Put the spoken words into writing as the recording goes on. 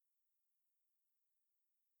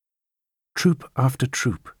troop after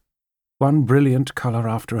troop, one brilliant colour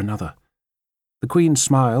after another. The Queen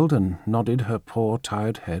smiled and nodded her poor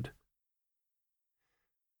tired head.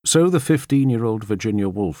 So the 15-year-old Virginia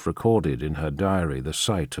Woolf recorded in her diary the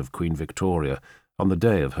sight of Queen Victoria on the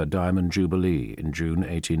day of her Diamond Jubilee in June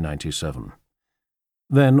 1897.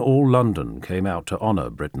 Then all London came out to honour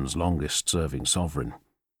Britain's longest-serving sovereign.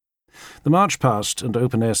 The march past and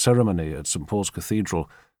open-air ceremony at St Paul's Cathedral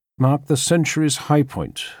marked the century's high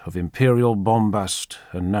point of imperial bombast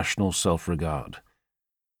and national self-regard.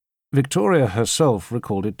 Victoria herself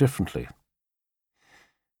recalled it differently.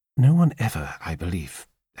 "No one ever, I believe,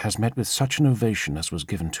 has met with such an ovation as was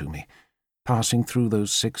given to me, passing through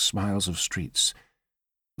those 6 miles of streets.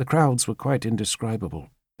 The crowds were quite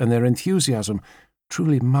indescribable, and their enthusiasm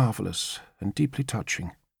truly marvellous and deeply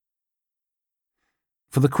touching."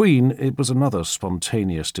 For the Queen, it was another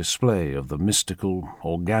spontaneous display of the mystical,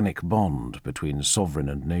 organic bond between sovereign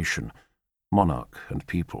and nation, monarch and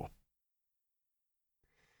people.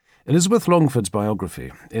 Elizabeth Longford's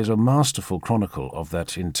biography is a masterful chronicle of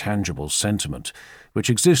that intangible sentiment which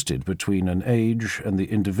existed between an age and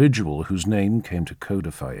the individual whose name came to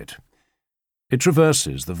codify it. It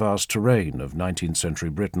traverses the vast terrain of 19th-century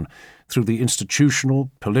Britain through the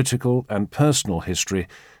institutional, political, and personal history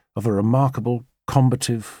of a remarkable,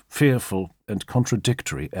 combative, fearful, and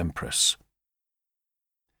contradictory empress.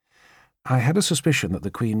 I had a suspicion that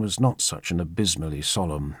the Queen was not such an abysmally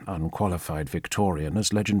solemn, unqualified Victorian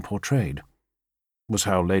as legend portrayed, was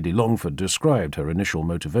how Lady Longford described her initial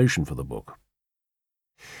motivation for the book.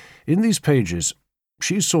 In these pages,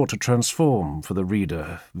 she sought to transform for the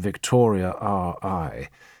reader Victoria R.I.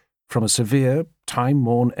 from a severe,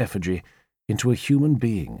 time-worn effigy into a human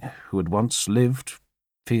being who had once lived,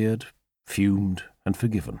 feared, fumed, and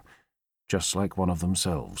forgiven, just like one of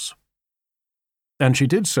themselves. And she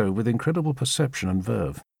did so with incredible perception and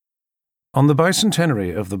verve. On the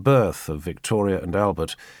bicentenary of the birth of Victoria and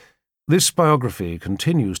Albert, this biography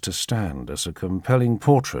continues to stand as a compelling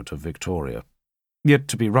portrait of Victoria, yet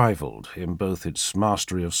to be rivalled in both its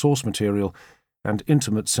mastery of source material and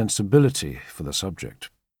intimate sensibility for the subject.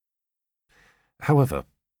 However,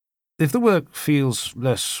 if the work feels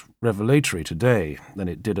less revelatory today than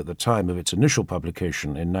it did at the time of its initial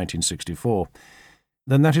publication in 1964,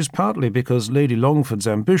 then that is partly because Lady Longford's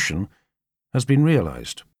ambition has been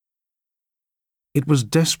realised. It was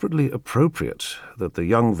desperately appropriate that the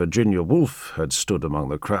young Virginia Woolf had stood among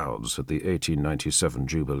the crowds at the 1897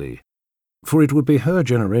 Jubilee, for it would be her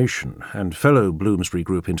generation and fellow Bloomsbury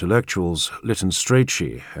Group intellectuals Lytton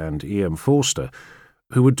Strachey and E.M. Forster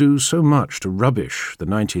who would do so much to rubbish the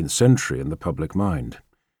 19th century in the public mind.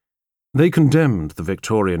 They condemned the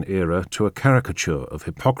Victorian era to a caricature of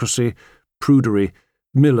hypocrisy, prudery,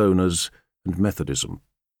 mill owners, and Methodism.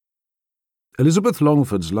 Elizabeth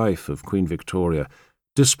Longford's life of Queen Victoria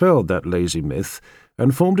dispelled that lazy myth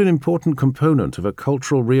and formed an important component of a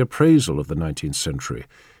cultural reappraisal of the 19th century,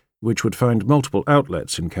 which would find multiple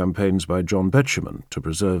outlets in campaigns by John Betjeman to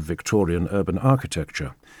preserve Victorian urban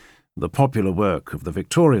architecture, the popular work of the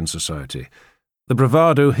Victorian Society, the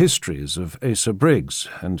bravado histories of Asa Briggs,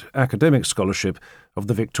 and academic scholarship of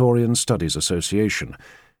the Victorian Studies Association,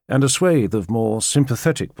 and a swathe of more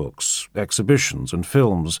sympathetic books, exhibitions, and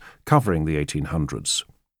films covering the 1800s.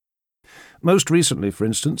 Most recently, for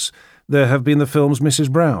instance, there have been the films Mrs.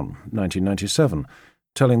 Brown, 1997,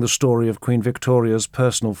 telling the story of Queen Victoria's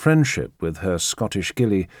personal friendship with her Scottish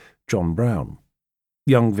gillie, John Brown;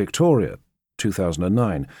 Young Victoria,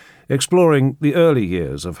 2009, exploring the early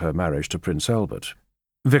years of her marriage to Prince Albert;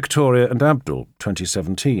 Victoria and Abdul,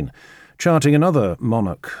 2017, charting another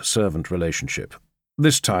monarch-servant relationship,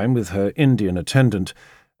 this time with her Indian attendant,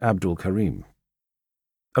 Abdul Karim.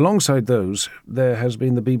 Alongside those, there has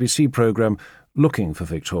been the BBC programme Looking for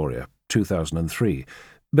Victoria, 2003,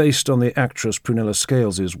 based on the actress Prunella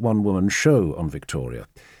Scales's one-woman show on Victoria,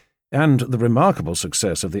 and the remarkable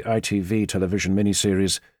success of the ITV television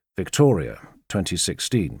miniseries Victoria,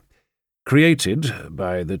 2016, created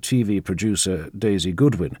by the TV producer Daisy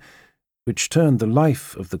Goodwin, which turned the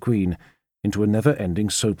life of the Queen into a never-ending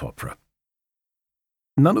soap opera.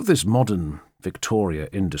 None of this modern Victoria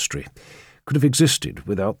industry could have existed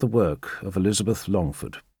without the work of Elizabeth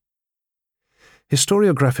Longford.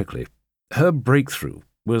 Historiographically, her breakthrough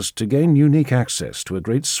was to gain unique access to a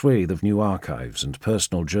great swathe of new archives and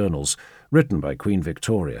personal journals written by Queen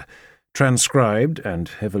Victoria, transcribed and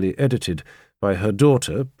heavily edited by her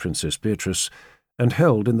daughter, Princess Beatrice, and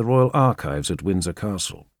held in the Royal Archives at Windsor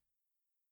Castle.